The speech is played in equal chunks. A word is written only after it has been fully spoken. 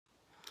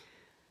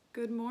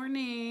Good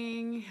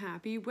morning.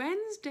 Happy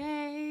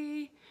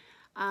Wednesday.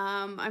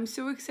 I'm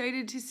so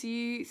excited to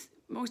see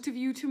most of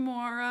you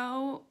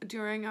tomorrow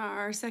during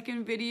our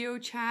second video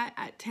chat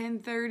at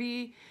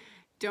 10:30.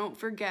 Don't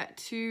forget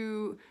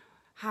to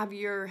have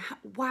your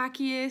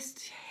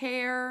wackiest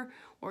hair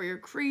or your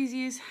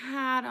craziest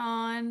hat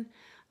on.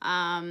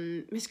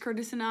 Miss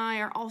Curtis and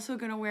I are also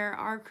going to wear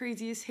our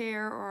craziest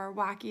hair or our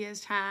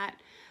wackiest hat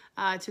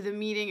to the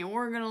meeting, and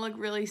we're gonna look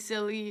really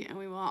silly, and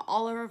we want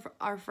all of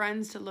our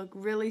friends to look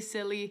really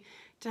silly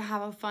to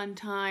have a fun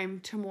time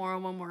tomorrow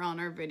when we're on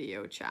our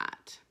video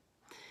chat.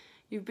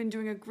 You've been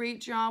doing a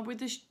great job with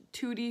the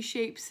 2D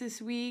shapes this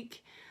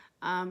week.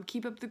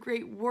 Keep up the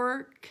great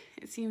work.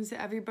 It seems that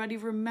everybody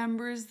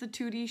remembers the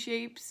 2D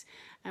shapes,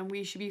 and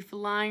we should be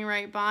flying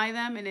right by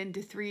them and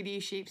into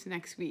 3D shapes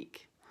next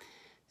week.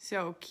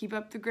 So keep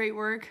up the great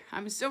work.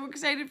 I'm so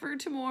excited for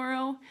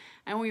tomorrow,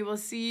 and we will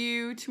see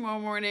you tomorrow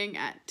morning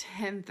at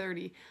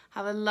 10:30.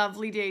 Have a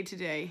lovely day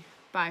today.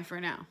 Bye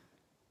for now.